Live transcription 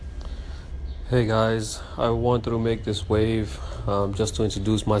Hey guys, I wanted to make this wave just to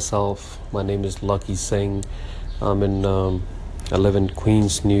introduce myself. My name is Lucky Singh. I live in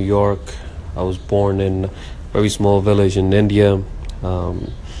Queens, New York. I was born in a very small village in India.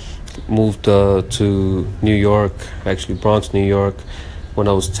 Um, Moved to New York, actually Bronx, New York, when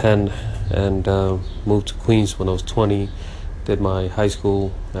I was 10, and moved to Queens when I was 20. Did my high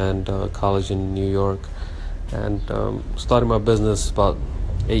school and college in New York, and started my business about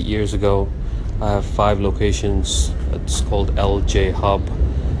 8 years ago. I have 5 locations. It's called LJ Hub,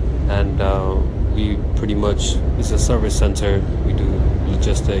 and we pretty much it's a service center. We do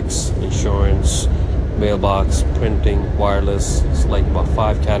logistics, insurance, mailbox, printing, wireless. It's like about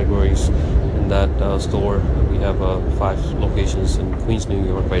 5 categories in that store. We have 5 locations in Queens, New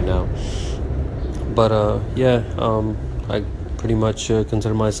York right now. But I pretty much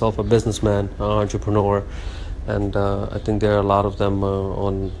consider myself a businessman, an entrepreneur, and I think there are a lot of them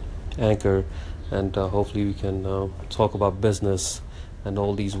on Anchor, and hopefully we can talk about business, and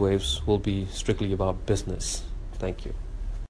all these waves will be strictly about business. Thank you.